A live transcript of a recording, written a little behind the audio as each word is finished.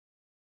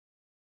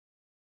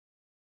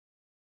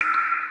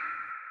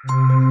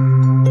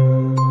I'm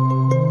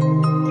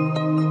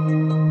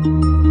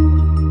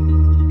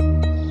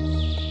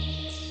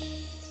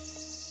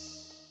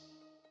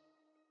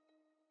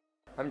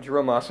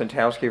Jerome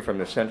Osentowski from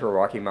the Central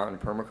Rocky Mountain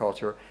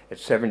Permaculture at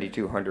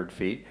 7,200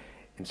 feet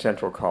in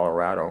central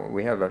Colorado.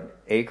 We have an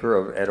acre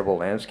of edible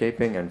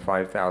landscaping and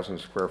 5,000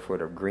 square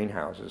foot of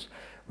greenhouses,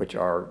 which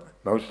are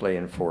mostly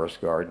in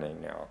forest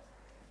gardening now.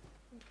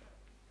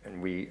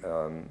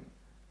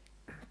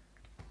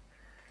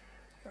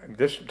 And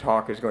this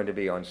talk is going to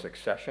be on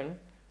succession.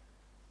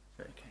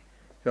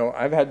 So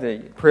I've had the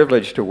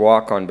privilege to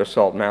walk on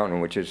Basalt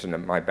Mountain, which is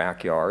in my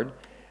backyard,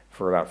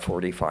 for about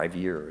 45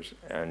 years.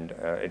 And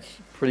it's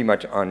pretty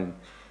much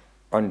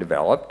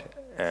undeveloped.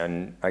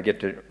 And I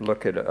get to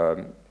look at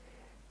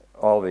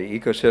all the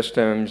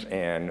ecosystems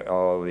and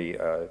all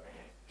the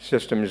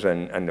systems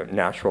and the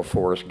natural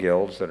forest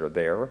guilds that are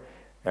there.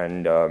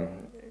 And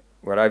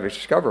what I've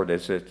discovered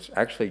is it's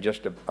actually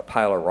just a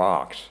pile of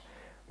rocks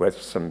with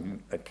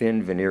a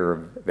thin veneer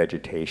of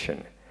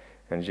vegetation.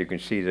 And as you can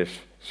see, this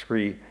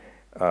scree,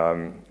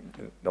 the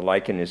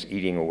lichen is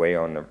eating away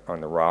on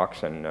the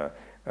rocks, and a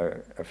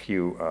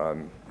few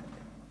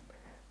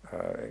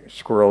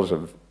squirrels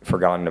have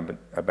forgotten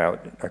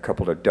about a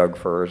couple of Doug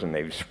firs, and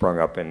they've sprung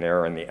up in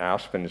there, and the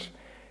aspens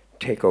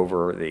take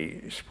over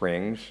the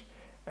springs,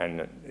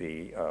 and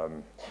the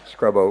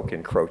scrub oak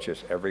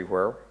encroaches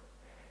everywhere.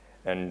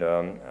 And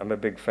I'm a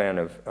big fan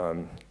of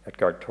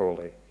Eckhart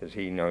Tolle, because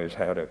he knows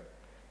how to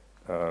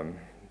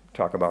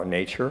talk about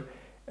nature,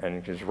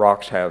 and because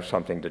rocks have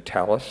something to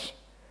tell us.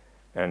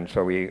 And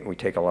so we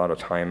take a lot of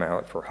time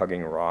out for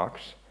hugging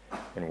rocks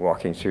and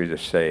walking through the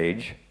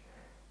sage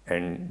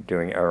and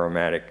doing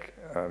aromatic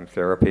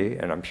therapy,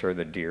 and I'm sure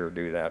the deer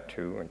do that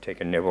too, and take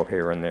a nibble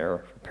here and there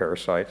for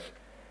parasites.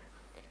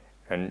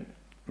 And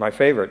my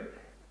favorite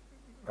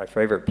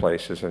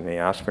place is in the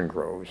aspen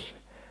groves.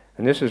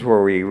 And this is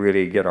where we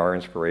really get our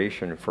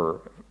inspiration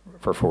for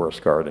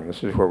forest gardening.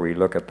 This is where we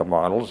look at the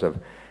models of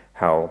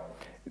how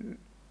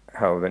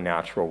the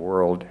natural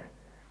world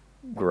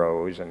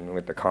grows and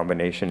what the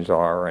combinations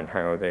are and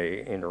how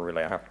they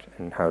interrelate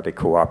and how they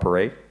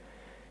cooperate.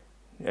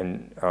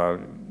 And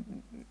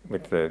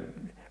with the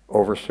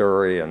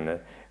overstory and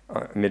the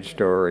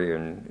midstory,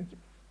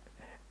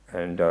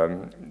 and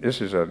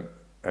this is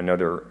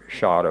another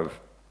shot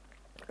of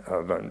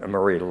a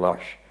Murray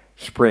lush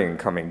spring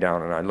coming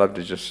down, and I love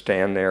to just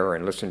stand there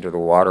and listen to the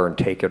water and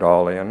take it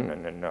all in.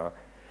 And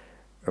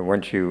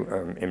once you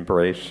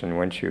embrace and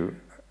once you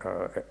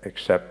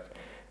accept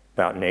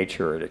about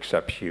nature, it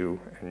accepts you,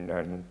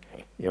 and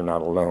you're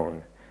not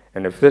alone.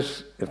 And if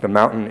the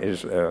mountain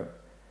is a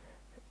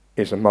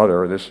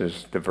mother, this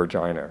is the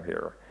Virginia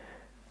here.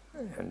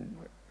 And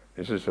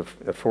this is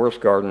the forest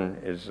garden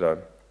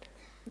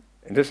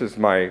this is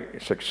my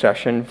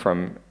succession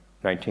from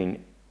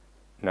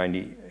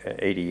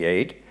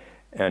 1988.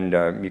 And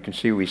you can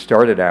see we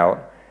started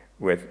out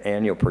with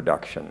annual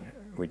production.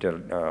 We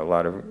did a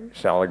lot of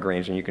salad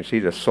greens, and you can see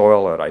the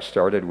soil that I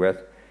started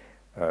with.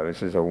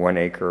 This is a 1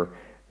 acre,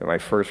 my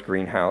first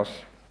greenhouse.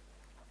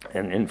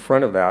 And in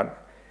front of that,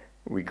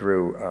 we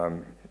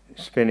grew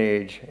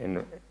spinach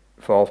and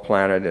fall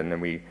planted, and then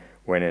we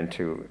went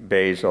into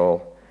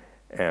basil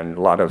and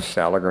a lot of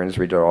salad greens.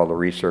 We did all the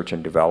research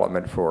and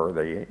development for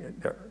the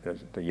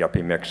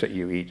yuppie mix that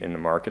you eat in the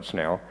markets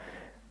now.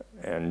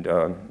 And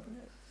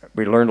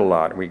we learned a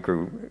lot. We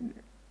grew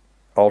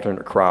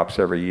alternate crops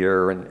every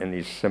year in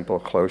these simple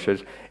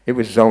cloches. It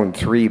was zone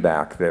 3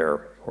 back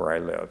there where I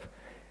live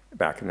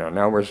back then.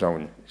 Now we're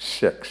zone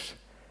 6.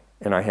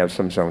 And I have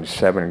some zone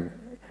 7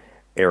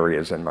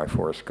 areas in my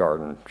forest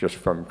garden just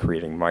from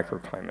creating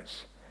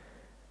microclimates.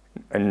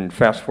 And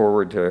fast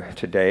forward to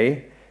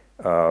today,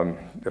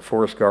 the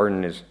forest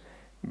garden is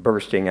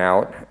bursting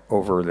out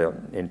over the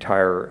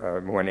entire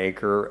 1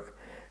 acre.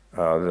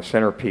 The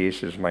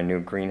centerpiece is my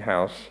new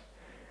greenhouse,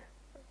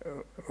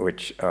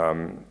 which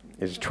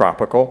is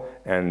tropical,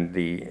 and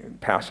the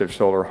passive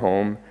solar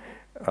home.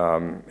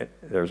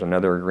 There's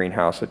another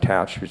greenhouse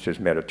attached, which is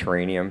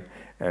Mediterranean,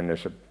 and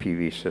there's a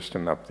PV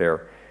system up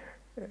there.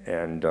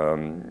 And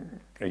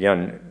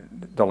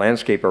again, the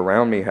landscape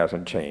around me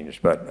hasn't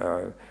changed,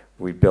 but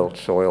we built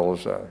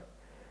soils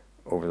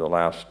over the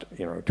last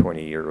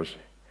 20 years.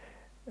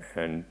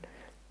 And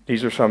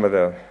these are some of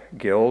the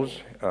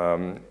guilds.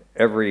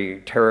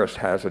 Every terrace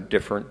has a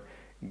different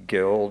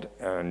guild,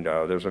 and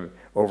there's an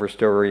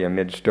overstory, a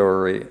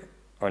midstory,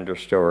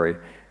 understory,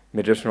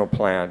 medicinal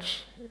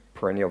plants,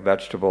 perennial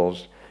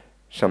vegetables,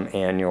 some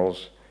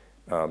annuals,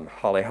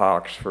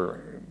 hollyhocks for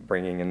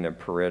bringing in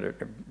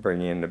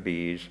the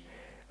bees.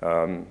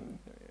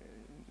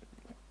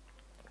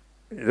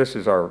 This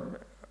is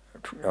our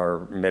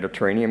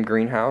Mediterranean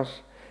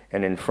greenhouse,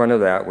 and in front of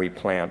that we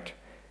plant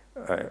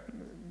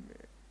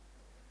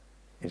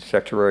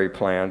insectivorous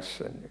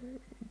plants and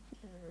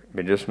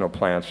medicinal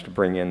plants to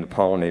bring in the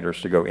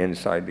pollinators to go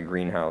inside the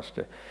greenhouse.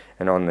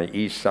 And on the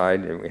east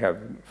side, we have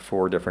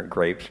 4 different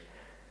grapes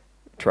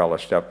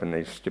trellised up, and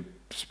they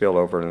spill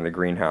over in the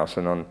greenhouse.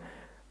 And on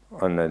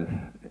the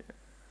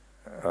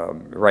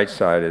right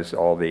side is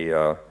all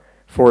the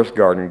forest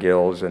garden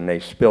gills, and they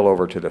spill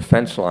over to the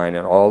fence line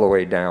and all the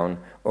way down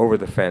over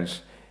the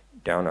fence,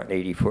 down an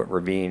 80-foot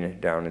ravine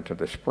down into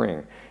the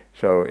spring.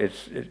 So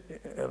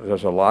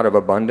there's a lot of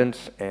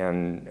abundance,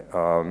 and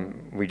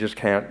we just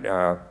can't.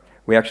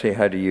 We actually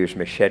had to use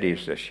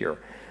machetes this year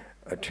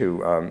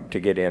to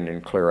get in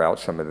and clear out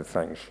some of the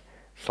things.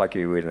 It's like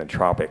you would in the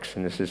tropics,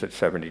 and this is at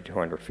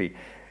 7,200 feet.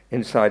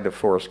 Inside the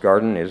forest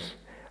garden is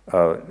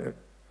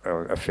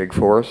a fig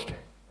forest,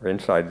 or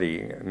inside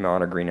the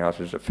Mana greenhouse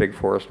is a fig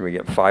forest, and we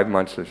get 5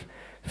 months of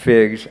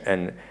figs,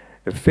 and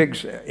the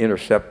figs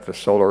intercept the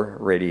solar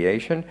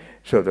radiation,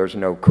 so there's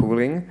no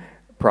cooling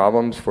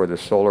problems for the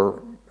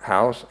solar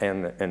house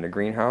and the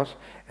greenhouse,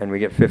 and we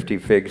get 50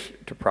 figs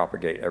to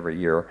propagate every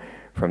year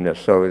from this.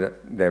 So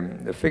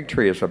the fig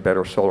tree is a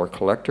better solar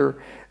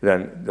collector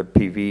than the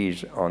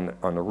PVs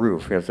on the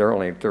roof, because they're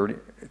only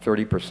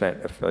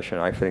 30%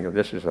 efficient. I think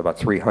this is about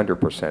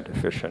 300%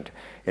 efficient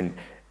in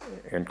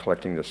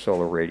collecting the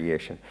solar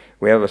radiation.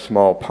 We have a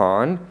small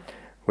pond,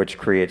 which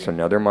creates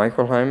another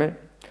microclimate.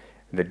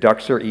 The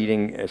ducks are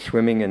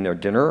swimming in their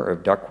dinner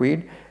of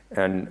duckweed,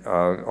 and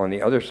on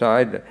the other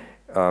side,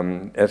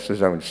 that's the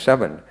zone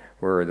 7,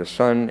 where the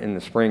sun in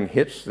the spring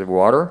hits the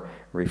water,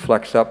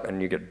 reflects up,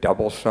 and you get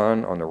double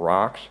sun on the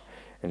rocks.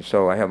 And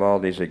so I have all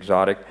these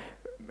exotic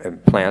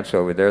plants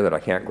over there that I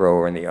can't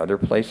grow in the other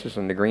places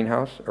in the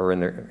greenhouse or in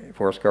the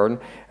forest garden.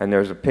 And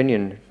there's a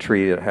pinyon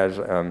tree that has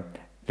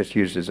that's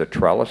used as a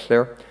trellis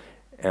there,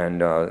 and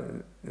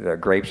the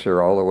grapes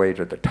are all the way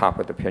to the top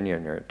of the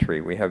pinyon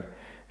tree. We have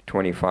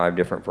 25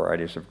 different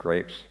varieties of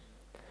grapes.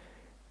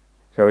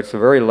 So it's a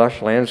very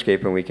lush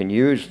landscape, and we can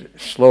use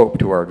slope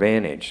to our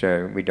advantage.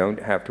 We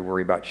don't have to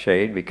worry about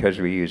shade because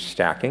we use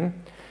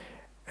stacking.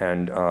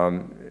 And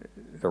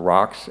the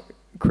rocks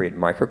create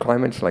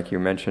microclimates, like you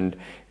mentioned.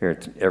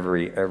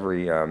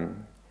 Every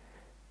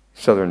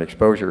southern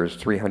exposure is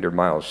 300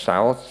 miles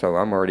south, so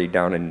I'm already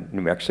down in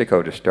New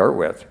Mexico to start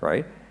with,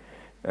 right?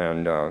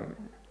 And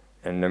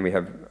then we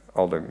have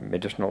all the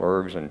medicinal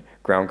herbs and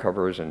ground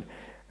covers, and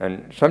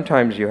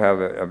sometimes you have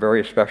a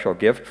very special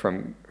gift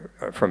from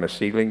a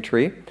seedling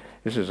tree.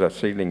 This is a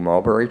seedling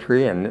mulberry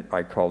tree, and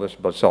I call this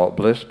basalt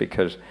bliss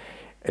because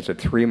it's a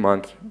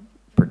 3-month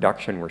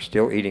production. We're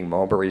still eating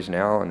mulberries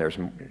now, and there's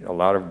a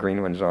lot of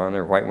green ones on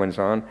there, white ones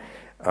on.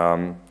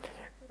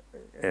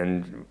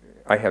 And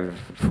I have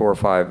 4 or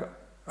 5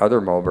 other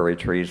mulberry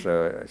trees,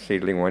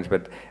 seedling ones,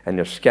 and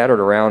they're scattered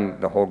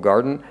around the whole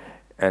garden,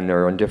 and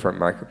they're in different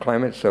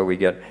microclimates, so we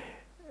get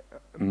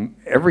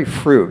every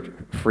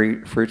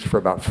fruits for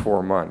about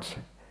 4 months.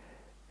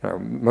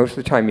 Most of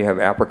the time you have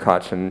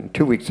apricots, and in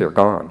 2 weeks they're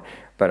gone.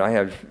 But I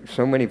have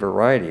so many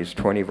varieties,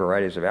 20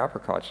 varieties of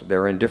apricots.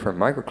 They're in different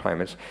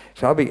microclimates.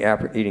 So I'll be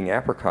eating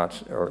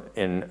apricots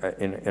in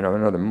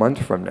another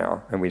month from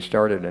now, and we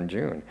started in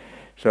June.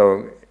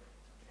 So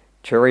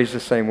cherries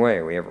the same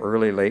way. We have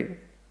early, late,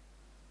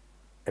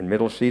 and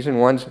middle season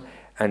ones,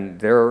 and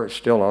they're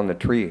still on the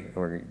tree.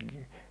 We're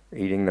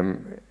eating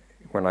them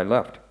when I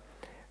left.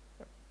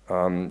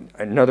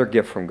 Another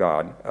gift from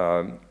God,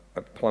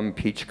 a plum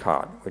peach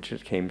cod, which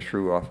came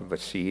through off of a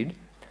seed.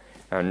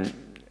 And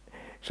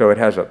so it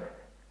has a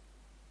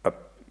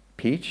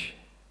peach,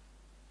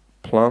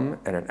 plum,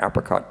 and an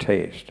apricot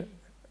taste.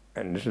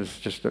 And this is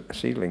just a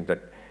seedling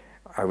that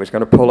I was going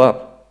to pull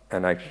up,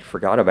 and I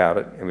forgot about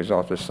it. It was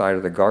off the side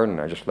of the garden.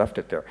 I just left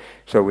it there.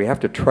 So we have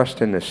to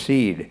trust in the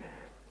seed.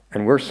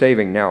 And we're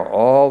saving now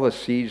all the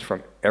seeds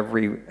from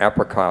every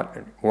apricot,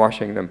 and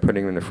washing them,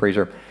 putting them in the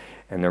freezer.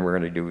 And then we're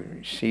going to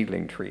do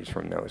seedling trees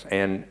from those,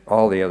 and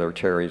all the other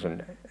cherries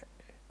and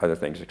other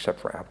things except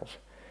for apples.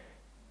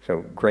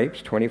 So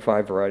grapes,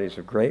 25 varieties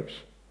of grapes,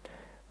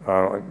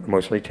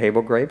 mostly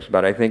table grapes,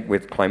 but I think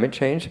with climate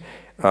change,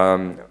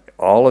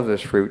 all of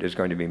this fruit is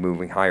going to be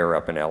moving higher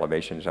up in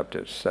elevations, up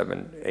to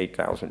 7,000 to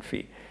 8,000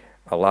 feet.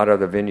 A lot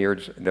of the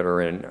vineyards that are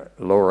in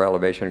lower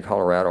elevation in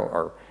Colorado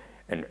are,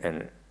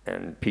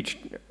 and peach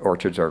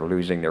orchards are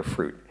losing their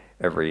fruit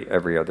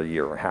every other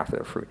year, or half of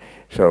their fruit.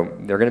 So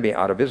they're going to be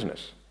out of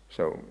business.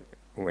 So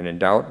when in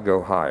doubt,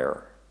 go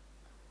higher.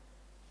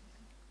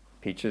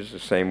 Peaches the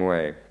same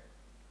way.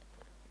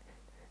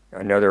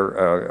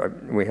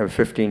 We have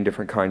 15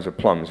 different kinds of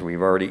plums.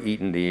 We've already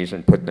eaten these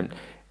and put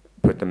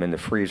them in the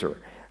freezer.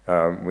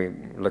 We're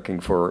looking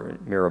for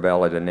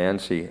Mirabella de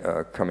Nancy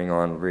coming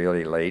on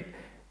really late.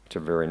 It's a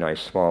very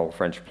nice small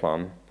French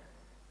plum.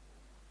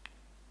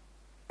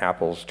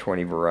 Apples,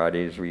 20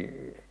 varieties. We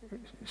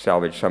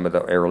salvage some of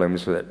the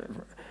heirlooms that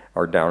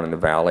are down in the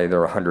valley.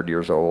 They're 100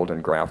 years old,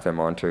 and graft them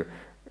onto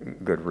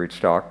good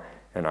rootstock.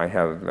 And I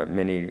have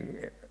many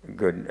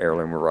good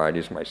heirloom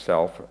varieties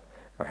myself.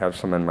 I have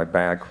some in my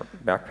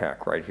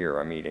backpack right here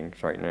I'm eating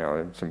right now,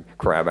 and some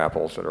crab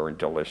apples that are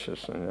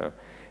delicious. And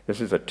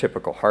this is a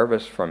typical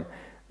harvest from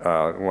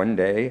one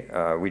day.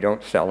 We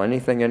don't sell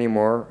anything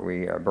anymore.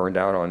 We burned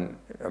out on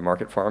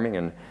market farming,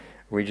 and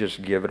we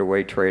just give it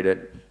away, trade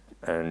it,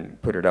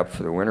 and put it up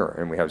for the winter.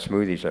 And we have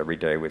smoothies every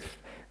day with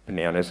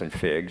bananas and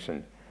figs.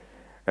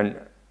 And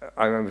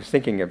I was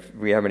thinking, if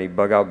we have any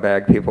bug-out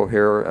bag people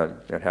here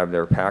that have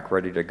their pack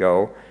ready to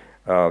go,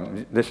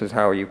 This is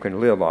how you can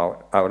live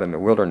out in the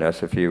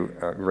wilderness if you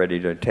are ready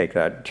to take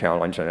that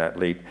challenge and that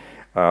leap.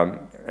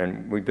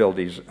 And we build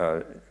these,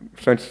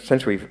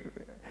 since we've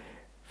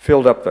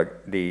filled up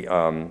the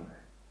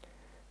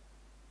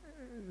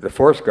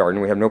forest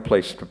garden, we have no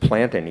place to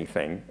plant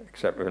anything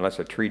except unless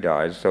a tree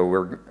dies. So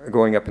we're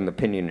going up in the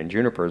pinyon and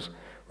junipers,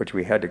 which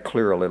we had to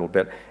clear a little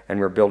bit, and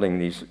we're building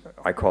these,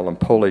 I call them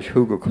Polish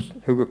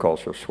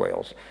hugelkultur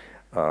swales.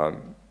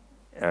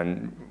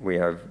 And we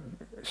have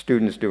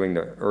students doing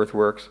the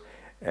earthworks,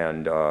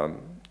 and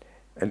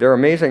they're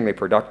amazingly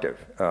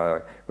productive.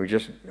 We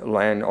just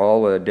land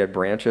all the dead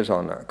branches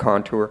on the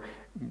contour,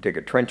 dig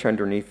a trench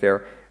underneath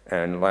there,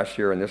 and last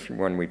year in this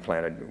one we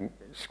planted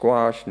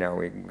squash, now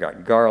we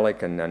got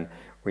garlic, and then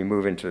we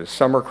move into the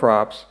summer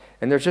crops,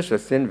 and there's just a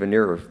thin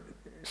veneer of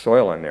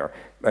soil in there,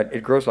 but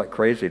it grows like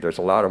crazy. There's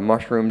a lot of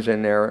mushrooms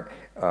in there.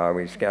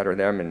 We scatter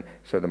them, and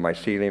so the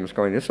mycelium's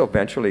going. This will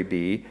eventually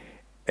be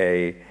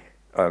a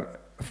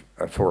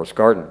forest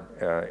garden.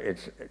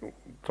 It's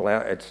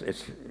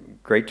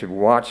great to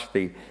watch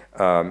the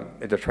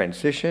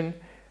transition,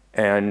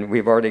 and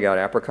we've already got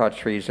apricot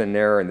trees in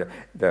there, and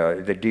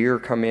the deer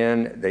come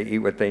in, they eat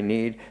what they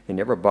need, they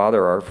never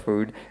bother our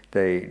food.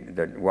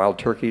 The wild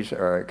turkeys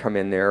come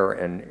in there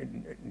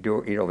and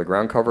do eat all the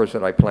ground covers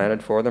that I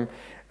planted for them.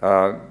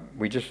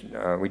 We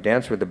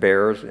dance with the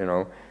bears,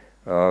 you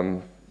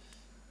know,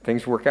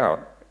 things work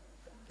out.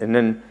 And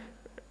then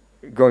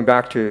going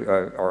back to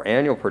our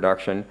annual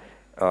production,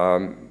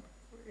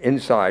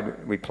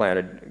 inside we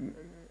planted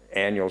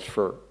annuals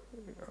for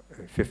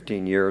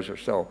 15 years or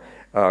so.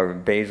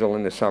 Basil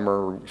in the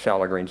summer,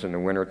 salad greens in the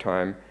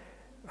wintertime.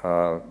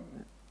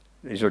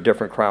 These are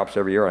different crops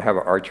every year. I have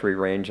an archery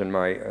range in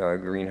my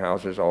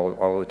greenhouses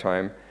all the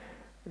time,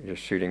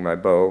 just shooting my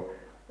bow.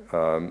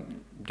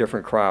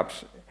 Different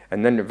crops.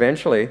 And then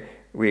eventually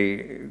we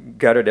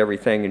gutted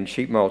everything and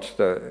sheet mulched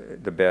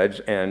the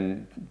beds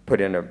and put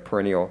in a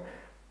perennial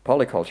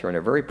polyculture in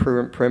a very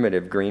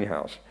primitive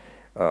greenhouse,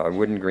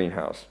 wooden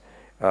greenhouse.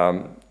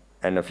 And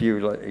a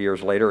few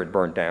years later it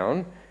burnt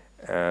down,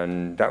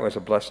 and that was a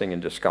blessing in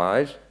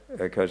disguise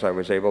because I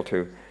was able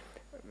to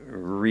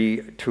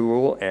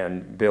retool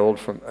and build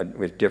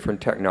with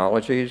different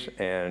technologies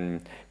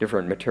and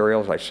different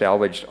materials. I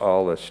salvaged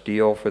all the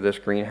steel for this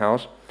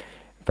greenhouse.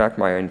 In fact,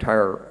 my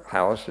entire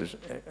house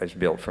is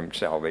built from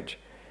salvage.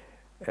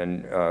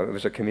 And it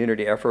was a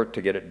community effort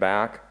to get it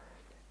back.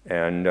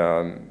 And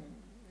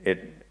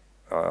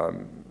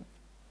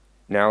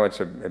now it's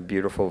a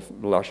beautiful,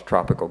 lush,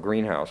 tropical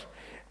greenhouse.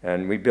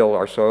 And we build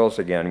our soils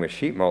again with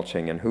sheet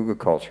mulching and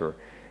hugelkultur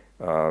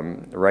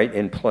right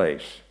in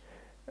place.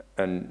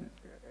 And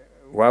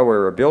while we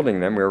were building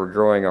them, we were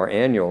growing our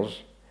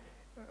annuals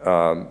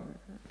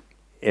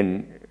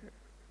in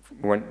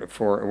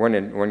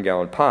 1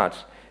 gallon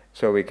pots,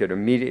 so we could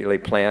immediately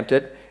plant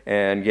it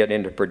and get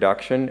into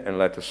production and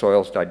let the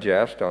soils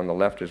digest. On the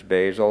left is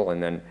basil,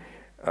 and then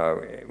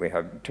we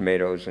have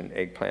tomatoes and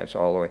eggplants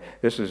all the way.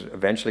 This is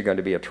eventually going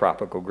to be a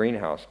tropical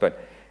greenhouse,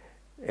 but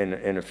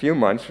in a few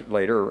months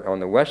later, on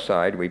the west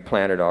side, we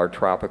planted our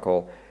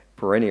tropical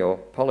perennial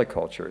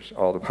polycultures,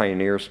 all the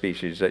pioneer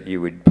species that you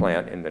would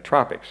plant in the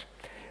tropics.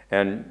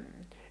 And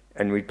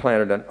we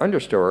planted an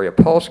understory, a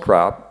pulse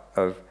crop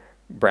of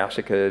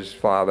brassicas,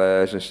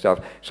 favas, and stuff,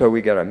 so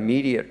we got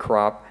immediate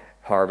crop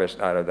harvest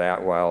out of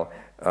that while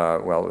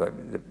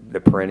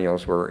the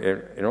perennials were,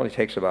 it only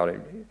takes about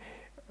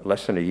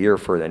less than a year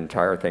for the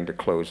entire thing to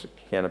close the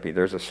canopy.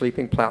 There's a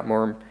sleeping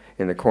platform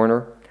in the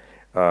corner.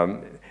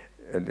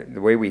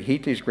 The way we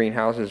heat these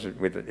greenhouses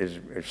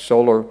is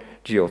solar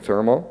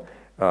geothermal.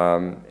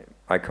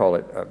 I call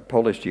it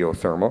Polish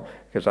geothermal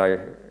because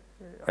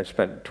I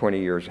spent 20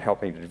 years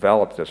helping to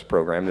develop this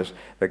program.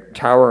 The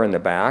tower in the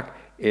back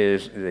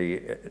is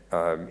the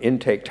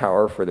intake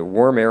tower for the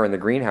warm air in the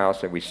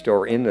greenhouse that we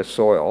store in the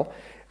soil,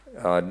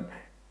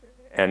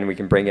 and we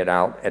can bring it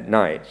out at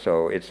night.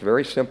 So it's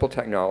very simple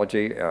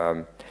technology.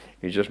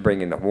 You just bring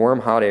in the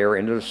warm, hot air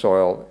into the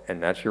soil,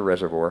 and that's your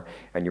reservoir,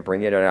 and you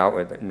bring it out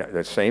with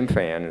the same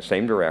fan, the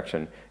same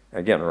direction.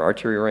 Again, our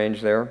archery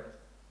range there.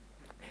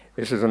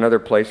 This is another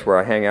place where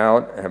I hang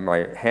out. I have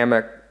my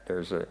hammock.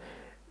 There's a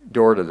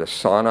door to the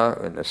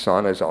sauna, and the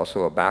sauna is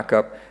also a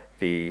backup.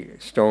 The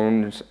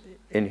stones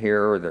in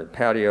here, the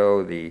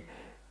patio, the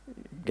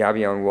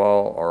gabion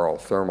wall are all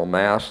thermal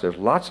mass. There's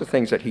lots of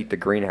things that heat the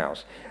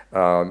greenhouse.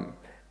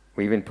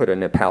 We even put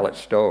in a pallet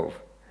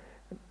stove.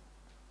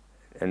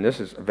 And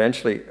this is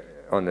eventually,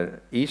 on the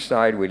east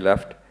side, we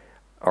left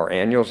our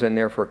annuals in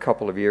there for a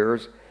couple of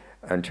years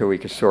until we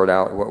could sort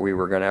out what we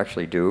were going to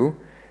actually do.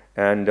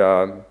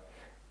 And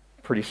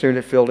pretty soon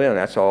it filled in.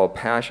 That's all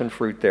passion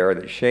fruit there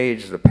that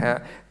shades the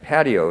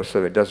patio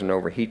so it doesn't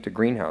overheat the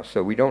greenhouse.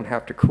 So we don't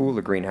have to cool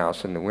the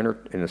greenhouse in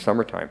the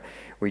summertime.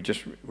 We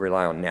just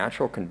rely on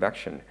natural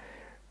convection.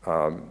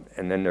 And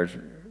then there's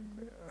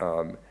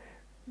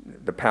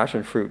the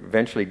passion fruit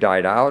eventually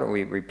died out, and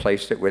we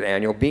replaced it with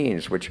annual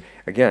beans, which,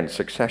 again,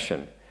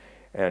 succession.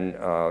 And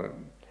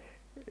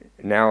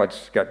now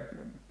it's got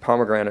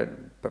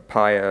pomegranate,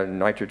 papaya,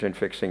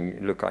 nitrogen-fixing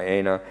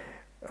leucaena.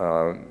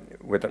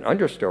 with an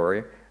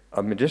understory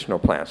of medicinal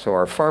plants. So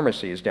our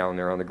pharmacy is down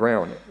there on the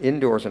ground,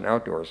 indoors and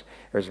outdoors.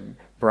 There's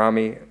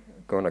brahmi,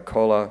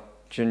 gonacola,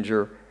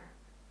 ginger,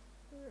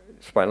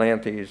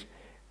 spilanthes,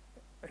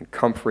 and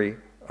comfrey,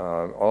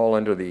 all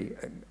under the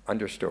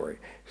understory.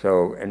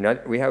 So, and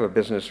that, we have a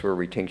business where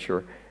we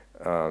tincture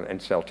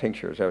and sell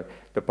tinctures.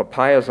 The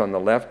papayas on the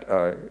left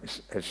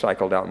has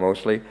cycled out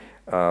mostly.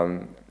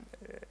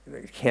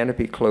 The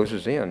canopy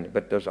closes in,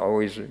 but there's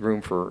always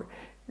room for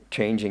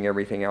changing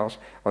everything else.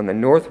 On the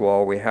north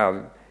wall, we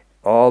have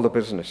all the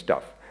business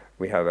stuff.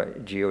 We have a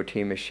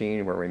GOT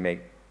machine where we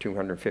make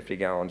 250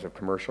 gallons of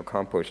commercial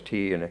compost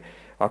tea, and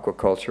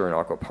aquaculture and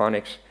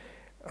aquaponics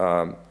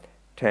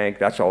tank.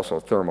 That's also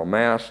thermal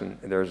mass, and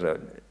there's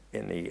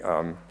in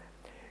the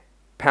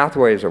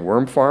pathway is a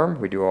worm farm.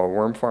 We do all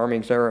worm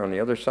farmings there. On the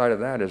other side of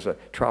that is a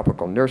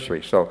tropical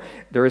nursery. So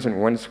there isn't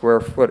 1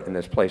 square foot in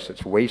this place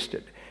that's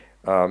wasted.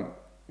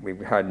 We've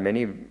had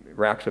many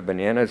racks of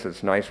bananas.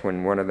 It's nice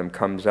when one of them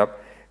comes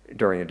up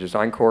during a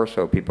design course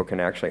so people can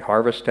actually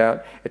harvest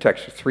that. It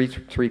takes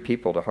three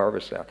people to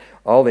harvest that.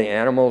 All the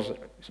animals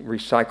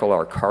recycle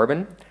our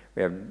carbon.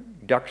 We have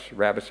ducks,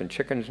 rabbits, and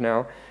chickens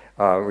now.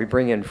 We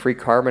bring in free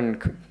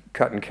carbon,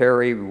 cut and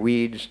carry,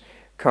 weeds,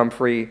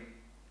 comfrey,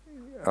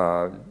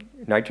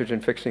 nitrogen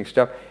fixing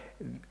stuff,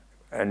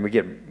 and we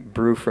get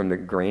brew from the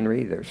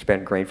granary, the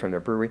spent grain from the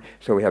brewery,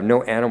 so we have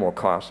no animal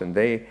costs, and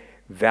they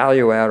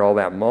value add all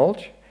that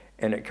mulch,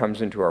 and it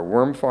comes into our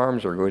worm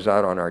farms or goes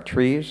out on our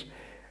trees.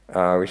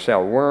 We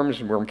sell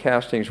worms, worm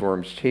castings,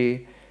 worms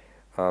tea.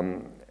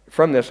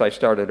 From this, I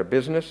started a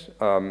business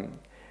and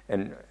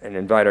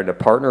invited a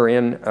partner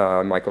in.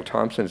 Michael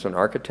Thompson's an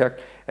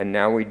architect, and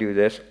now we do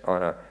this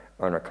on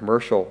a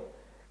commercial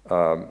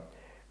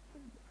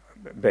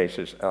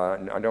basis.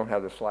 I don't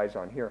have the slides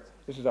on here.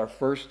 This is our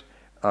first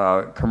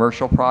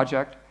commercial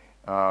project.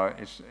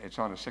 It's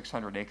on a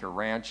 600-acre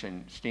ranch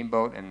in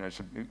Steamboat, and there's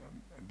a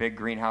big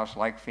greenhouse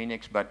like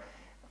Phoenix, but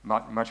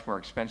much more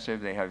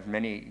expensive. They have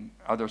many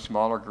other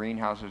smaller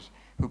greenhouses,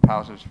 hoop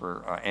houses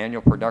for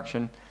annual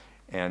production,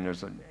 and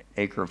there's an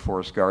acre of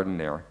forest garden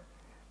there.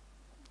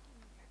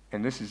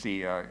 And this is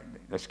the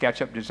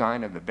SketchUp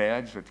design of the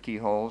beds with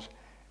keyholes,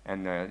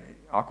 and the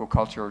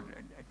aquaculture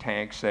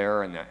tanks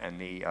there, and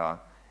the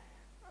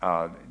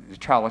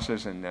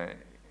trellises and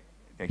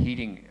the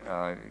heating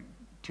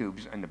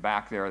tubes in the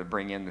back there that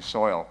bring in the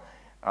soil.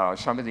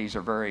 Some of these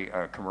are very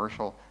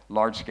commercial,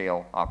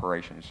 large-scale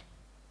operations.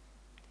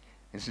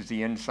 This is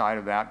the inside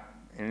of that,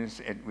 and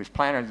it was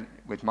planted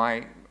with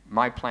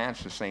my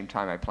plants the same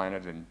time I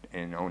planted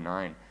in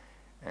 '09,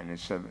 and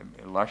it's a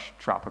lush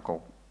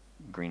tropical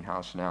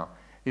greenhouse now.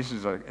 This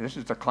is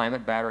the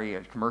climate battery,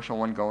 a commercial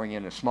one going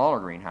in a smaller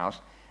greenhouse,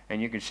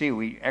 and you can see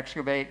we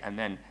excavate and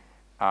then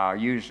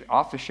use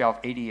off-the-shelf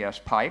ADS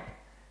pipe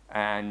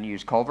and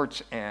use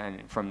culverts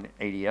and from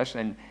ADS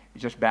and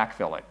just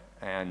backfill it,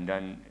 and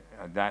then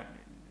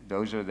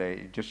those are the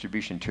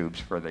distribution tubes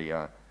for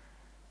the.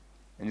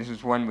 And this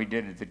is one we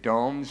did at the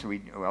domes.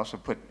 We also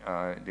put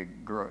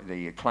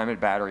the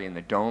climate battery in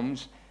the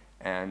domes,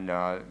 and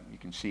you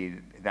can see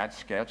that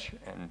sketch.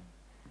 And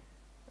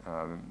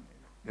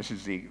this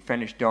is the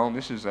finished dome.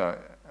 This is a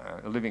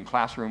living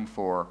classroom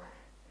for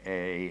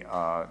a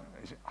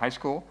high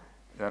school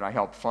that I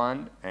helped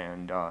fund,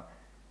 and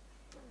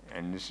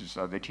this is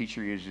the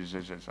teacher uses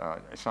as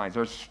signs.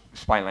 There's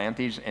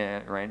spilanthes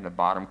right in the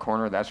bottom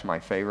corner. That's my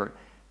favorite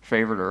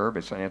herb.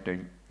 It's an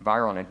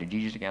antiviral,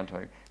 antigenic,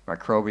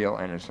 antimicrobial,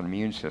 and it's an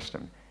immune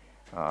system.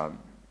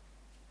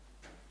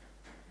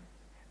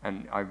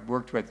 And I've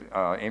worked with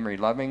Amory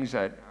Lovings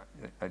at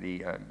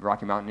the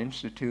Rocky Mountain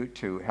Institute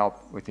to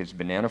help with his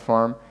banana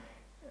farm,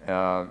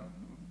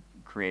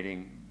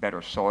 creating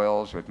better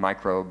soils with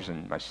microbes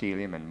and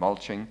mycelium and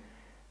mulching.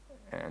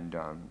 And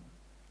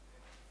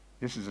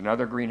this is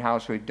another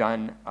greenhouse we've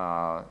done.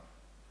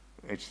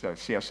 It's the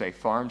CSA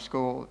Farm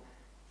School.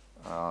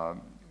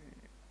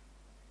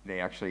 They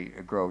actually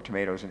grow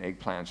tomatoes and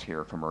eggplants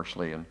here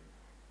commercially,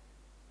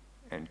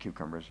 and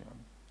cucumbers.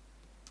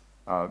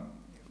 Yeah.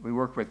 We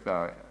work with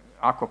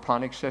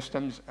aquaponics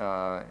systems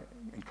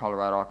in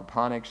Colorado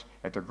Aquaponics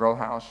at the grow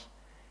house,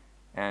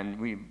 and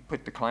we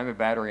put the climate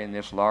battery in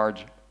this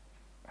large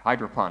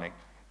hydroponic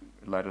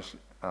lettuce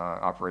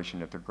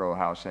operation at the grow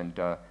house, and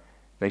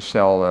they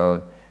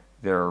sell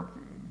their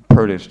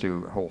produce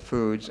to Whole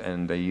Foods,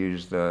 and they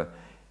use the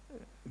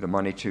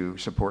money to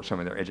support some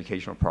of their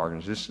educational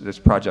programs. This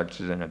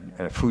project is in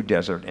a food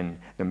desert in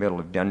the middle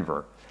of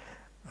Denver.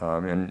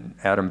 And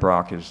Adam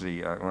Brock is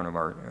one of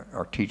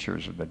our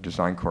teachers of the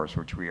design course,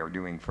 which we are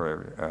doing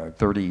for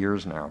 30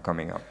 years now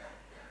coming up.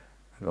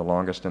 The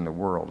longest in the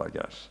world, I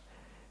guess.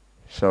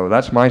 So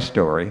that's my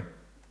story.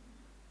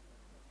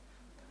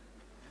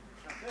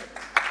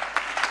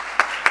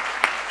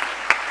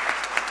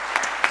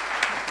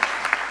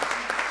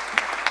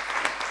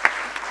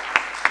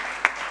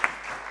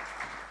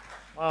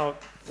 Wow,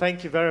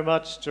 thank you very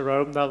much,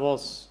 Jerome. That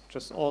was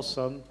just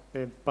awesome.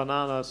 The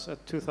bananas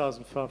at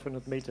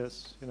 2,500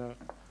 meters, you know,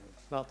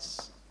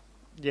 that's,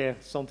 yeah,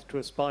 something to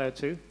aspire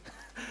to.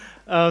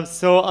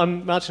 So I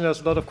imagine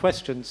there's a lot of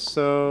questions.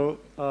 So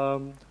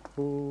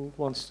who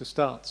wants to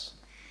start?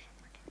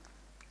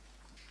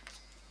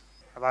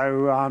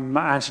 Hello, I'm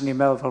Anthony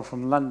Melville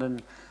from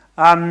London.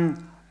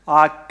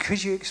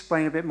 Could you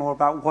explain a bit more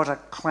about what a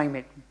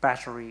climate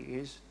battery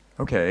is?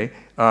 Okay.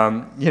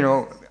 You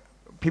know,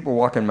 people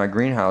walk in my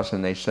greenhouse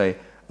and they say,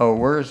 oh,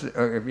 where's,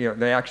 you know,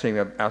 they actually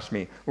ask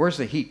me, where's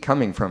the heat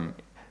coming from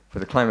for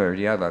the climate?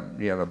 Do you have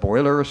a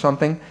boiler or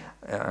something?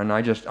 And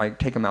I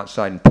take them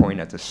outside and point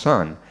at the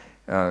sun.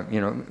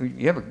 You know,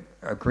 you have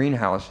a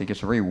greenhouse, it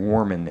gets very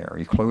warm in there.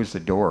 You close the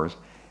doors,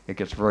 it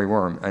gets very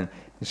warm. And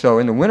so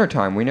in the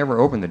wintertime, we never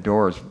open the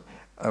doors.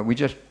 We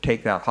just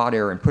take that hot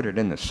air and put it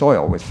in the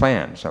soil with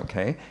fans,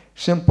 okay?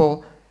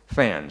 Simple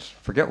fans.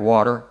 Forget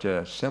water,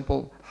 just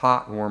simple,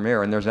 hot, warm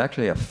air. And there's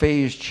actually a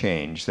phase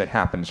change that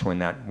happens when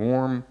that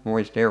warm,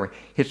 moist air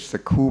hits the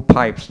cool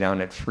pipes down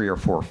at 3 or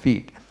 4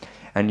 feet.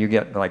 And you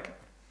get like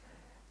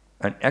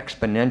an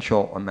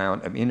exponential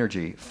amount of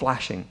energy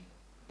flashing.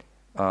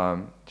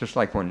 Just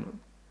like when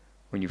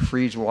you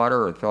freeze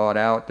water or thaw it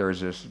out,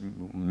 there's this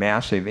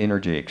massive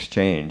energy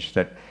exchange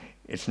that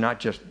it's not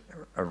just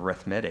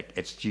arithmetic,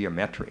 it's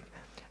geometric.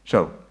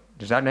 So,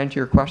 does that answer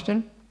your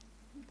question?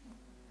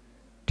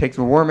 Take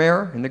the warm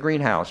air in the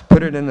greenhouse,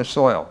 put it in the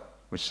soil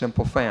with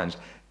simple fans.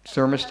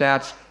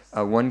 Thermostats,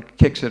 one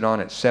kicks it on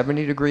at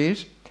 70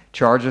 degrees,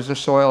 charges the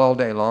soil all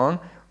day long.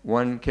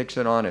 One kicks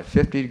it on at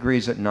 50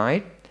 degrees at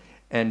night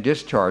and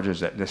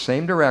discharges it the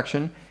same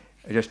direction,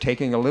 just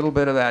taking a little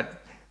bit of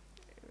that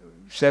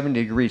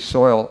 70-degree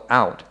soil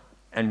out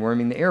and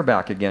warming the air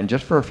back again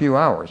just for a few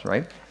hours,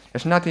 right?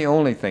 It's not the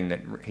only thing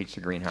that heats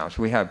the greenhouse.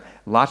 We have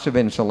lots of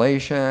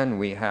insulation,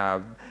 we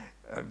have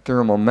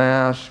thermal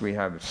mass, we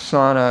have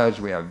saunas,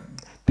 we have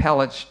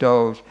pellet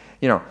stoves.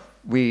 You know,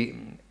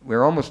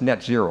 we're almost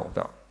net zero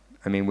though.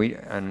 I mean,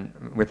 and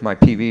with my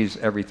PVs,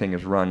 everything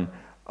is run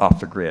off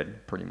the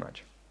grid pretty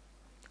much.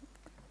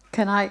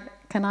 Can I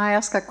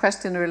ask a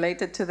question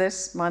related to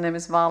this? My name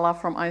is Vala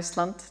from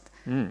Iceland.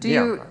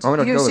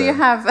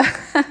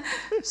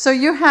 So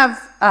you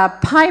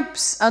have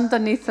pipes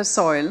underneath the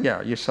soil.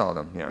 Yeah, you saw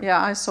them. Yeah.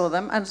 Yeah, I saw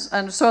them,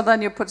 and so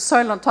then you put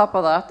soil on top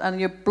of that,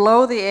 and you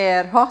blow the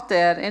air, hot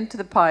air, into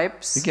the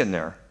pipes. You're getting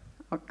there.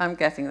 I'm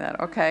getting there.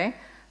 Okay,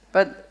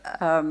 but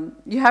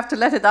you have to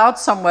let it out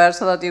somewhere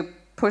so that you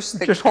push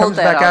the cold air out. It just comes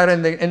back out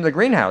in the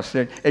greenhouse.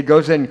 It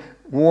goes in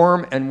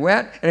warm and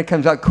wet, and it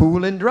comes out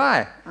cool and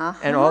dry.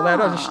 And all that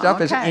other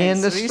stuff is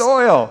in the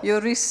soil. You're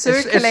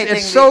recirculating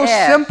it's so the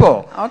air.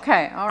 Simple.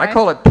 Okay, all right. I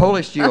call it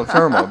Polish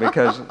geothermal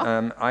because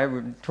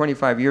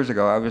 25 years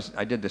ago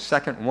I did the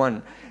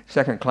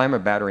second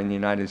climate battery in the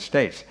United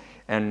States,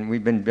 and we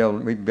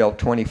built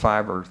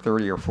 25 or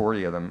 30 or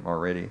 40 of them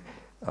already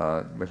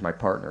with my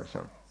partner.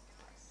 So,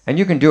 and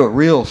you can do it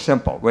real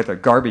simple with a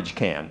garbage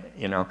can,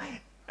 you know.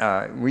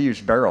 We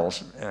use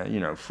barrels, you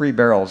know, free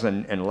barrels,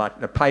 and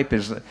the pipe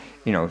is,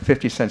 you know,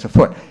 50 cents a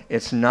foot.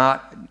 It's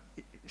not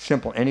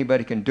simple.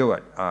 Anybody can do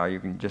it.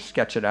 You can just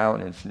sketch it out,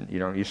 and it's, you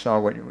know, you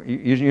saw what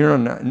you know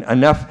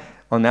enough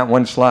on that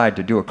one slide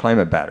to do a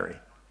climate battery.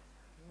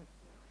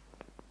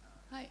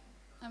 Hi,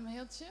 I'm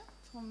Hiltje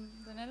from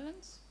the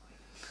Netherlands.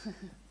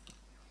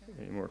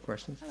 Any more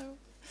questions? Hello.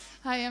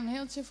 Hi, I'm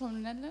Hiltje from the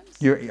Netherlands.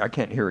 I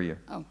can't hear you.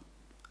 Oh,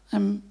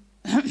 I'm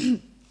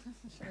sorry.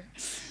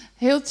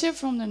 Hiltje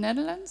from the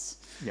Netherlands.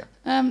 Yeah.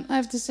 I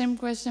have the same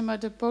question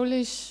about the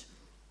Polish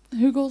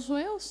hugel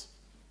soils.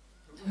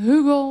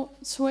 Hugel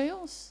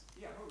soils?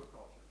 Yeah,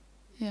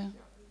 hugelculture. Yeah.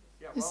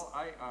 Yeah, well,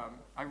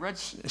 I read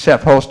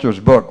Seth Holster's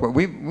book.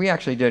 We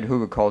actually did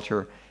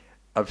hugelculture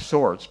of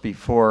sorts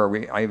before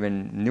I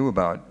even knew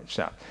about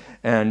Seth.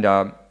 And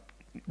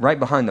right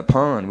behind the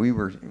pond,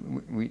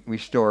 we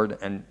stored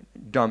and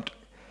dumped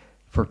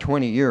for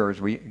 20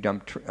 years. We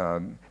dumped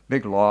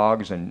big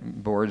logs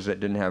and boards that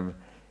didn't have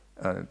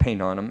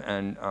paint on them,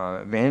 and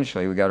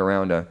eventually we got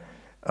around to,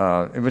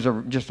 it was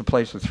just a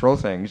place to throw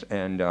things,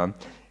 and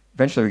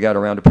eventually we got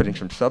around to putting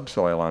some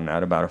subsoil on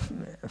that, about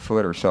a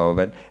foot or so of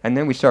it, and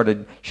then we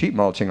started sheet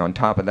mulching on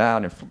top of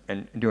that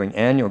and doing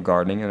annual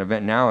gardening,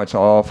 and now it's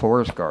all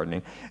forest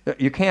gardening.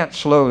 You can't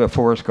slow the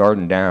forest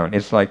garden down.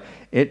 It's like,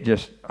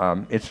 it's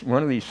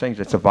one of these things,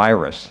 it's a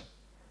virus.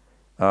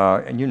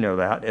 And you know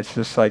that. It's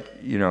just like,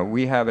 you know,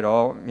 we have it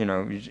all, you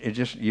know,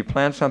 you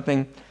plant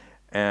something,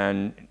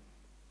 and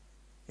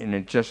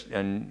it just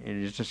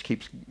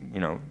keeps, you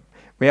know.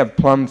 We have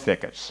plum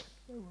thickets.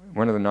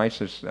 One of the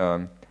nicest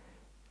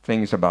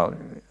things about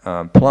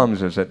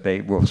plums is that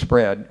they will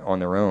spread on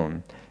their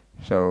own.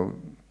 So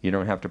you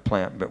don't have to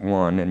plant but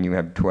one, and you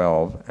have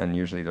 12, and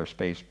usually they're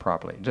spaced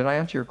properly. Did I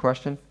answer your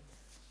question?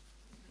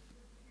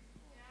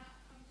 Yeah,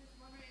 I'm just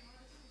wondering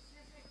what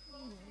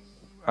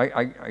is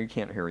specific. I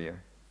can't hear you.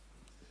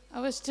 I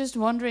was just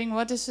wondering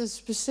what is a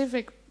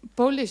specific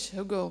Polish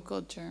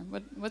hugelculture?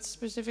 What's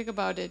specific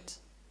about it?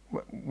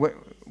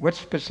 What's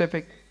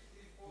specific?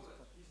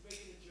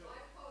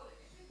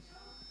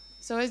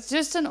 So it's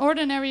just an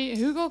ordinary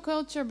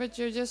hugelculture, but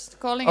you're just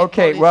calling it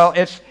Okay, Polish. well,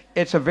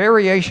 it's a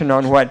variation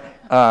on what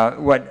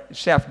what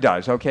Seth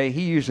does, okay?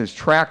 He uses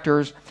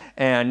tractors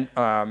and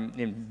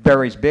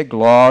buries big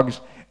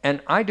logs,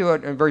 and I do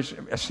it in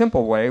a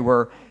simple way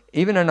where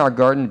even in our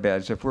garden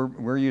beds, if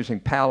we're using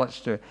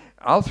pallets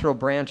I'll throw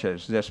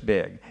branches this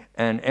big,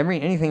 and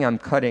anything I'm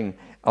cutting,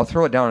 I'll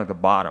throw it down at the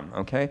bottom,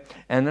 okay?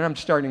 And then I'm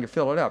starting to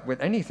fill it up with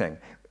anything,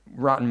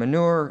 rotten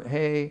manure,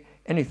 hay,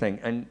 anything,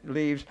 and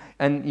leaves,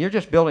 and you're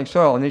just building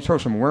soil, and you throw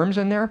some worms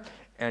in there,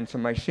 and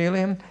some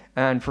mycelium,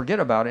 and forget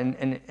about it.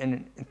 And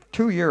in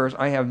 2 years,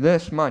 I have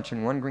this much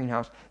in one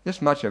greenhouse,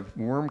 this much of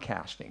worm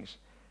castings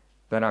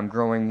that I'm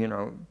growing, you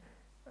know.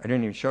 I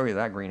didn't even show you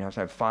that greenhouse.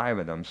 I have 5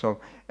 of them. So,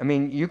 I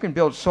mean, you can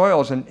build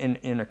soils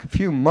in a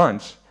few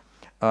months.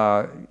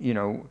 You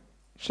know,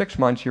 6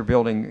 months, you're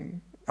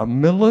building a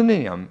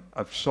millennium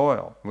of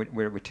soil, what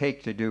it would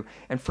take to do.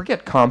 And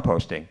forget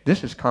composting.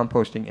 This is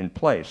composting in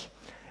place.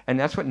 And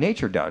that's what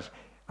nature does.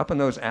 Up in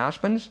those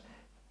aspens,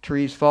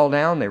 trees fall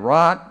down, they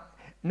rot.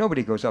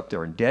 Nobody goes up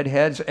there and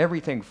deadheads.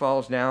 Everything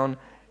falls down,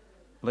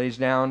 lays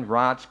down,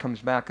 rots,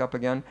 comes back up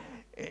again.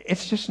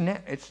 It's just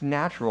it's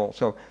natural.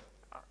 So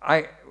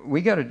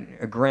we got a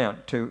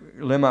grant to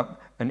limb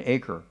up an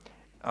acre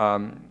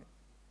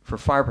for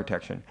fire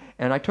protection.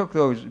 And I took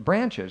those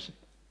branches,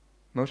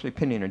 mostly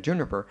pinyon and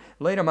juniper,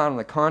 laid them out on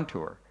the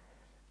contour.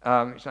 So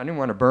I didn't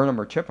want to burn them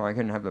or chip them. I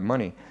couldn't have the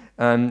money.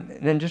 And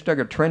then just dug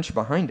a trench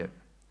behind it.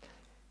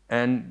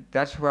 And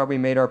that's why we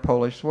made our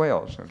Polish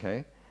swales,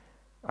 okay?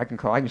 I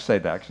can say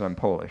that because I'm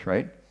Polish,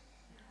 right?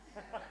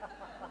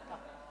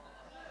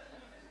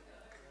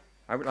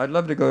 I'd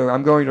love to go.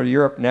 I'm going to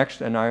Europe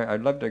next, and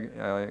I'd love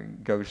to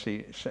go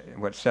see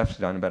what Seth's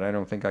done, but I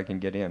don't think I can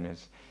get in.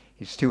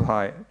 He's too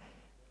high.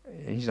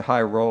 He's a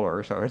high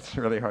roller, so it's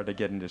really hard to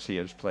get in to see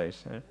his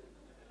place.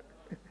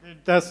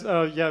 There's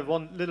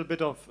one little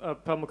bit of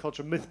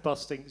permaculture myth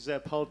busting.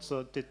 Sepp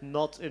Holzer did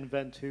not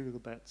invent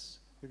hugel beds,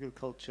 hugel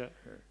culture.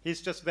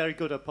 He's just very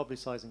good at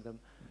publicizing them.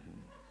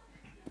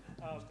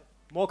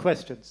 More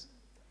questions?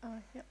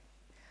 Yeah.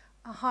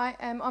 Hi,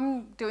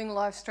 I'm doing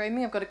live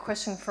streaming. I've got a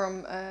question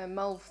from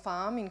Mul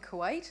Farm in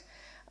Kuwait,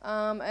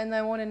 and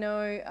they want to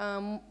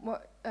know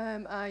what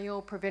are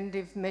your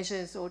preventative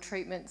measures or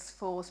treatments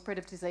for spread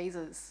of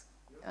diseases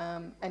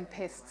and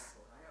pests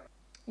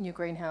in your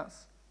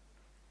greenhouse?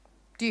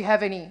 Do you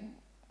have any?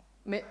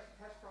 Pest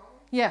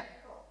problems? Yeah.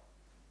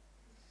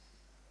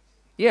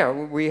 Yeah,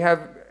 we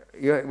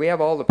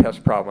have all the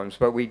pest problems,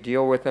 but we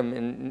deal with them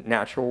in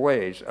natural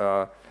ways.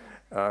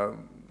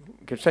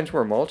 Because since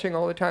we're mulching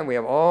all the time, we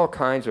have all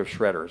kinds of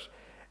shredders.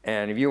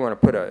 And if you want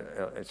to put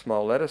a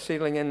small lettuce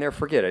seedling in there,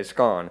 forget it, it's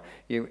gone.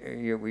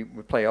 We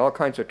play all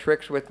kinds of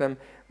tricks with them.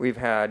 We've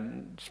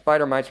had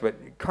spider mites,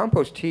 but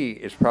compost tea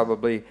is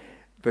probably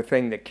the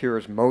thing that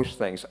cures most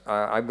things.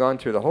 I've gone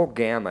through the whole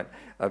gamut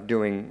of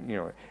doing, you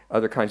know,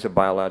 other kinds of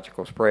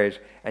biological sprays.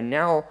 And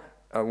now,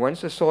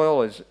 once the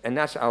soil is, and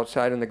that's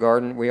outside in the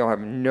garden, we all have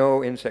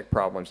no insect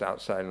problems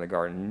outside in the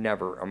garden,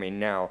 never. I mean,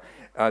 now,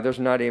 there's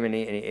not even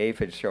any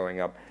aphids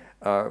showing up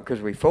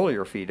because we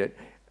foliar feed it,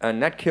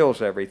 and that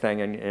kills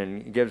everything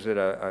and gives it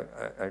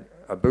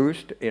a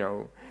boost, you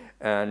know.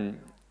 And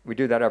we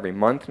do that every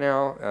month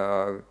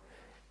now,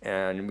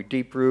 and we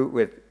deep root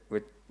with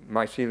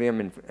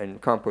mycelium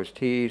and compost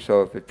tea.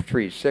 So if the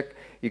tree's sick,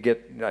 you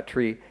get that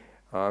tree.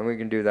 We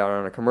can do that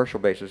on a commercial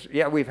basis.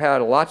 Yeah, we've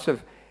had lots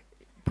of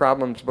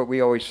problems, but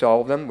we always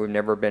solve them. We've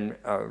never been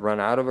run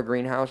out of a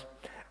greenhouse.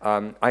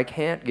 I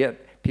can't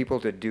get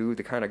people to do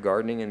the kind of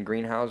gardening in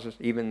greenhouses,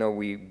 even though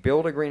we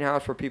build a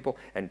greenhouse for people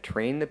and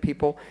train the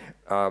people.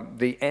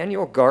 The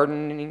annual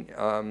gardening,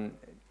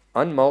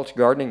 unmulched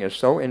gardening is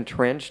so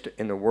entrenched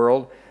in the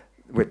world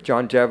with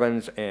John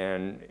Jevons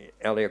and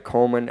Elliot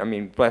Coleman. I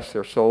mean, bless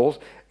their souls.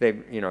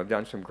 They've, you know,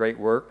 done some great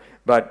work.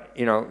 But,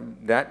 you know,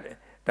 that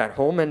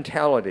whole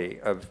mentality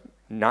of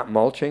not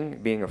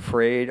mulching, being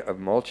afraid of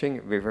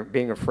mulching,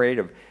 being afraid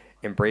of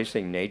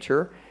embracing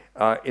nature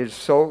is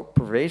so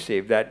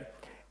pervasive that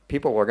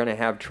people are going to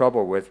have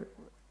trouble with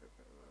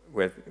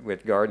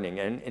gardening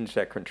and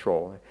insect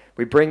control.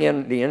 We bring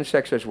in the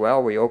insects as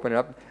well. We open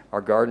up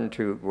our garden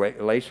to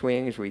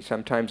lacewings. We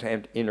sometimes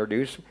have to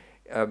introduce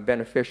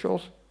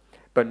beneficials.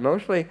 But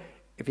mostly,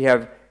 if you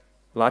have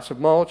lots of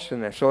mulch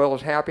and the soil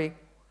is happy,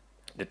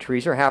 the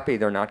trees are happy,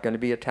 they're not going to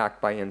be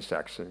attacked by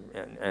insects.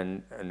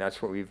 And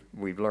that's what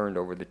we've learned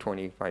over the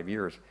 25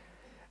 years.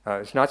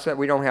 It's not that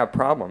we don't have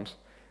problems.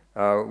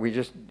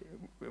 We're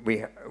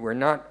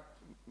not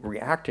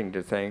reacting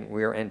to things,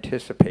 we are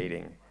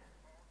anticipating.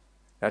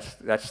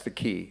 That's the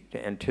key,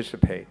 to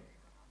anticipate.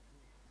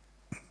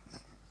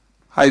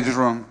 Hi,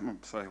 Jerome.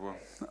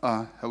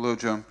 Hello,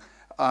 Joan.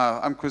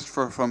 I'm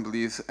Christopher from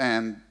Belize,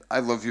 and I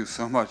love you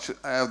so much.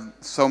 I have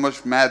so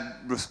much mad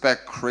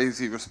respect,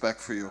 crazy respect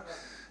for you.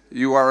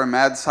 You are a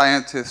mad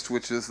scientist,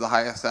 which is the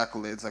highest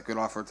accolades I could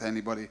offer to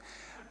anybody.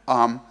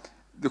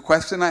 The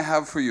question I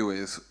have for you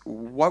is,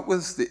 what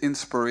was the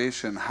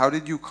inspiration? How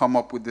did you come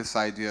up with this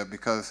idea?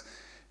 Because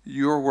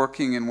you're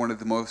working in one of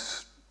the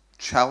most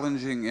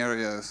challenging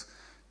areas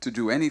to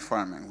do any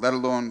farming, let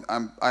alone,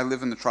 I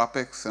live in the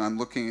tropics, and I'm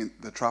looking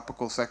at the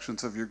tropical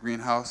sections of your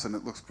greenhouse, and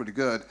it looks pretty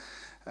good.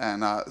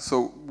 And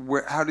so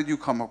how did you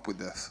come up with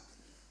this?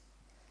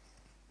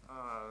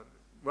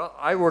 Well,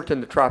 I worked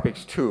in the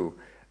tropics too.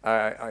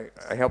 I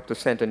helped the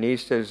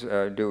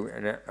Sandinistas do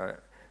a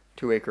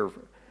 2-acre,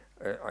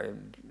 I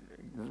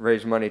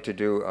raised money to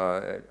do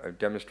a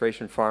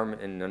demonstration farm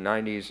in the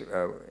 90s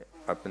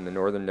up in the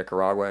northern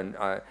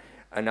Nicaragua,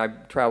 and I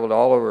traveled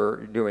all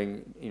over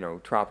doing,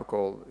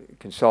 tropical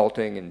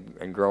consulting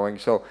and growing.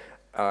 So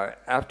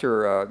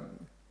after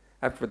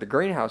the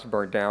greenhouse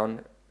burned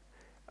down,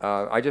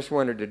 I just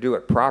wanted to do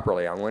it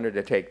properly. I wanted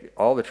to take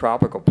all the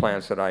tropical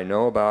plants that I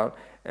know about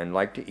and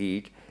like to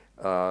eat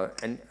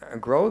and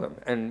grow them.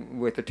 And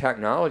with the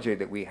technology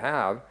that we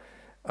have,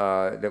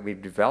 that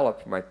we've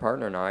developed, my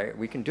partner and I,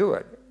 we can do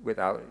it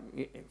without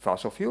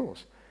fossil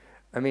fuels.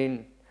 I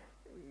mean,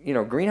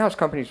 greenhouse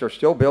companies are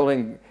still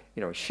building,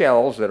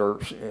 shells that are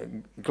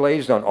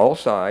glazed on all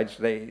sides.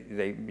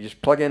 They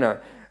just plug in a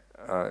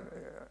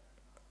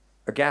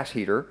gas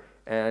heater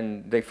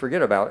and they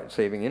forget about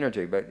saving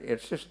energy. But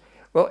it's just,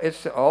 well,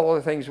 it's all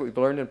the things we've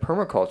learned in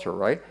permaculture,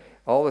 right?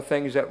 All the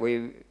things that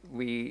we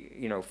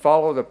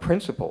follow the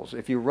principles.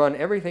 If you run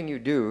everything you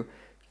do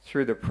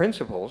through the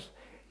principles,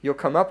 you'll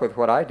come up with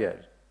what I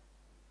did.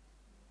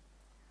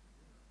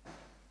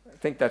 I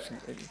think that's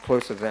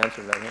close to the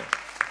answer that I have.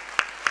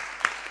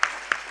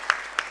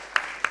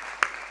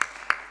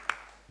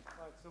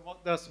 Right, so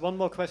there's one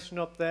more question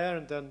up there,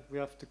 and then we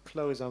have to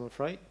close, I'm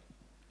afraid.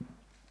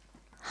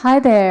 Hi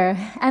there,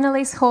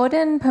 Annalise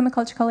Horden,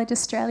 Permaculture College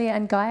Australia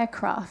and Gaia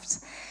Craft.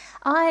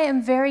 I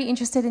am very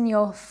interested in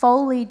your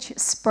foliage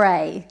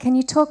spray. Can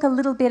you talk a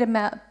little bit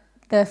about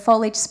the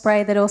foliage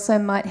spray that also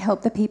might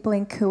help the people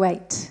in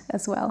Kuwait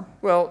as well?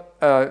 Well,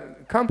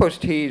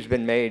 compost tea has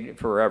been made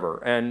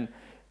forever, and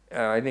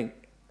I think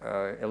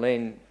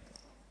Elaine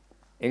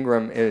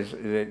Ingram is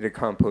the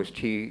compost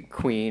tea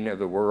queen of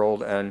the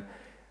world, and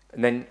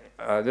then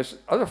this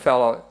other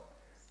fellow,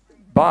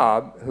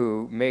 Bob,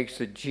 who makes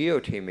the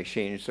GeoT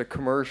machine. It's a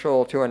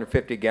commercial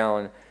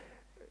 250-gallon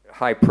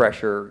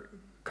high-pressure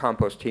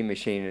compost tea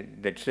machine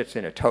that sits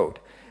in a tote.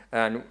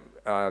 And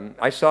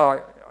I saw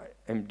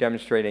him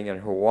demonstrating in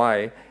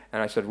Hawaii,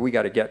 and I said, we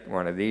got to get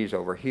one of these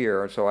over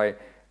here. And so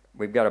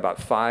we've got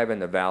about 5 in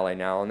the valley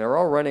now, and they're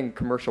all running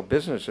commercial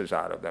businesses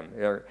out of them.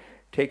 They're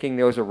taking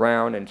those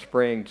around and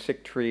spraying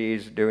sick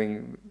trees,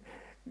 doing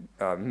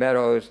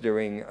meadows,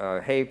 doing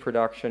hay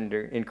production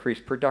to increase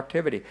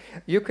productivity.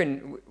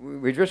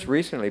 We just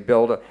recently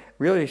built a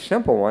really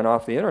simple one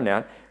off the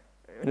internet,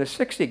 in a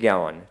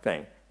 60-gallon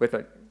thing with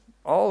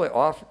all the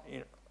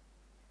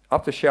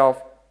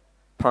off-the-shelf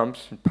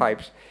pumps and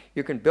pipes.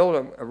 You can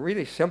build a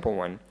really simple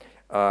one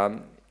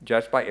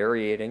just by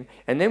aerating.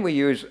 And then we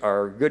use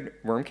our good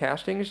worm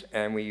castings,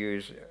 and we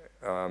use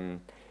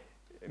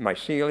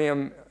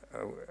mycelium,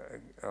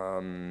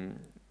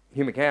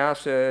 humic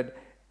acid,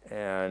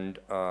 and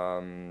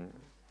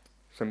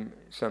some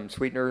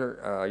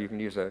sweetener. You can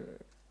use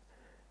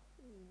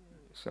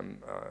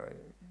something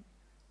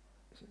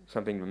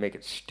to make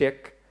it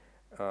stick.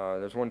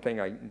 There's one thing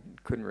I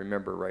couldn't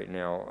remember right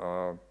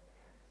now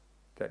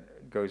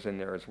that goes in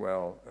there as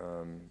well.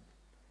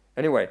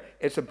 Anyway,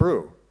 it's a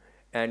brew,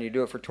 and you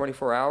do it for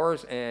 24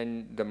 hours,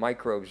 and the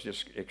microbes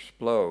just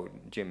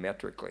explode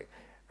geometrically,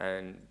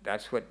 and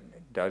that's what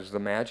does the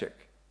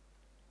magic.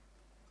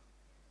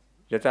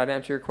 Does that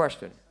answer your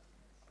question?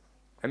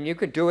 I mean, you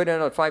could do it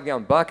in a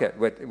 5-gallon bucket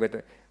with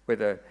a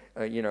little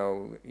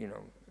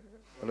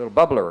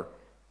bubbler.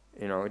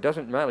 It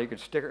doesn't matter. You could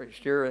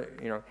steer it,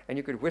 and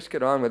you could whisk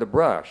it on with a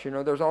brush.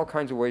 There's all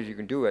kinds of ways you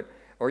can do it,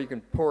 or you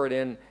can pour it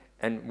in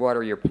and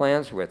water your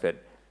plants with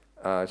it,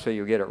 so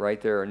you get it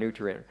right there,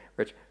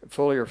 nutrient-rich.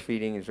 Foliar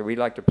feeding is. We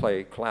like to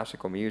play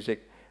classical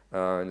music.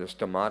 The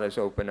stomatas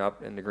open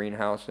up in the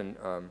greenhouse, and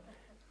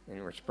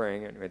we're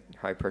spraying it with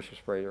high-pressure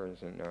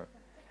sprayers. And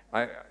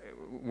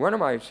one of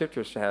my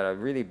citrus had a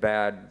really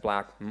bad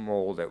black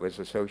mold that was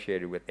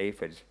associated with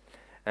aphids,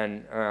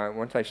 and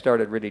once I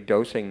started really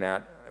dosing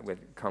that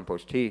with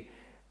compost tea,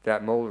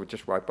 that mold would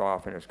just wipe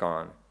off and it's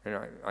gone. And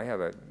I have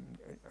a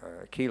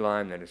key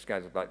lime that has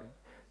got about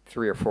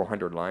 300 or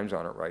 400 limes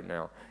on it right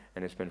now,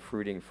 and it's been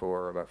fruiting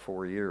for about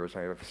 4 years.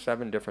 I have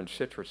 7 different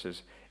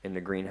citruses in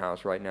the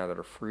greenhouse right now that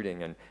are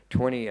fruiting, and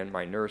 20 in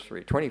my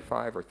nursery,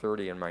 25 or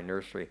 30 in my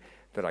nursery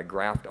that I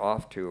graft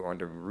off to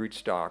onto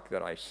rootstock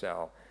that I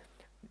sell,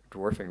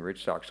 dwarfing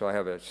rootstock. So I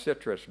have a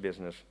citrus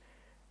business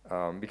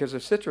because the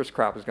citrus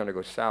crop is going to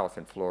go south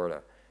in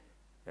Florida,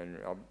 and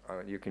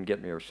you can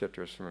get me your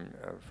citrus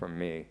from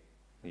me.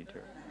 Me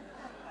too.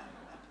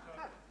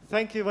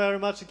 Thank you very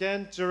much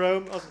again,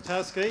 Jerome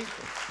Osentowski.